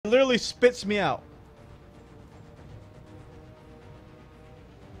It literally spits me out.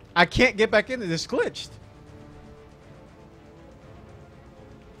 I can't get back in it. It's glitched.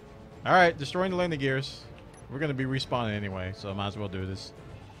 Alright, destroying the landing gears. We're going to be respawning anyway, so I might as well do this.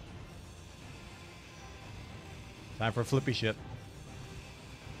 Time for flippy shit.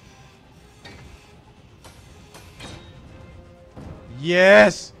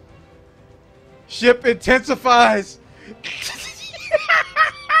 Yes! Ship intensifies!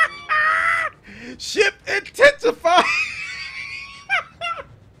 Ship intensifies!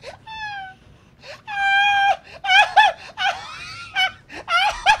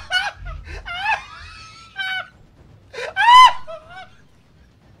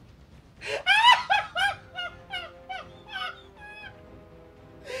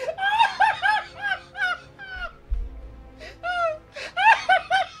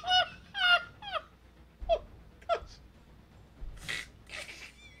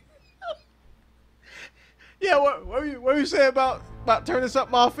 Yeah, what were you saying about turning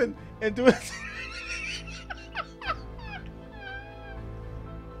something off and doing? What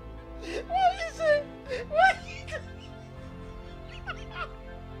did you say? What?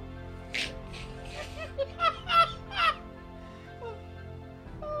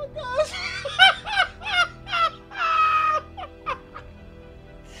 Oh gosh!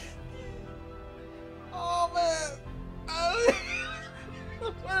 Oh man!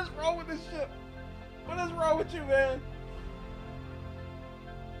 What is wrong with this ship? What is wrong with you, man?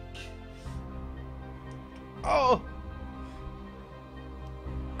 Oh.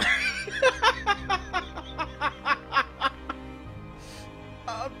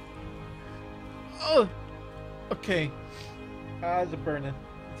 Oh. Okay. Eyes are burning.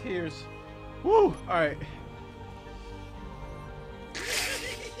 Tears. Woo. All right.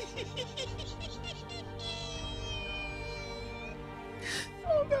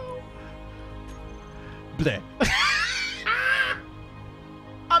 Oh no. Bleh.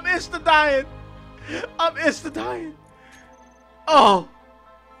 I'm insta dying. I'm insta dying. Oh.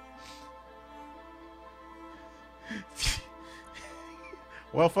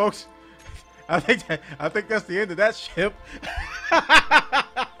 Well, folks, I think that's the end of that ship. I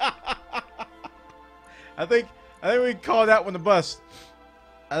think we can call that one a bust.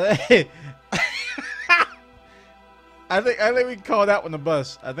 I think we can call that one a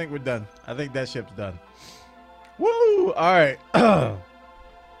bust. I think we're done. I think that ship's done. Woo! All right.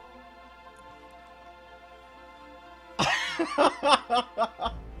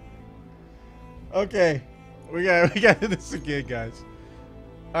 Okay, we gotta do this again, guys.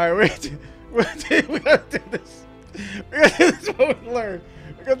 All right, we gotta do this. We gotta do this what we learned.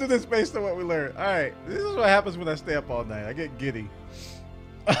 We're gonna do this based on what we learned. All right, this is what happens when I stay up all night. I get giddy.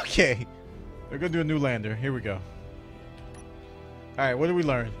 Okay, we're gonna do a new lander. Here we go. All right, what did we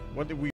learn? What did we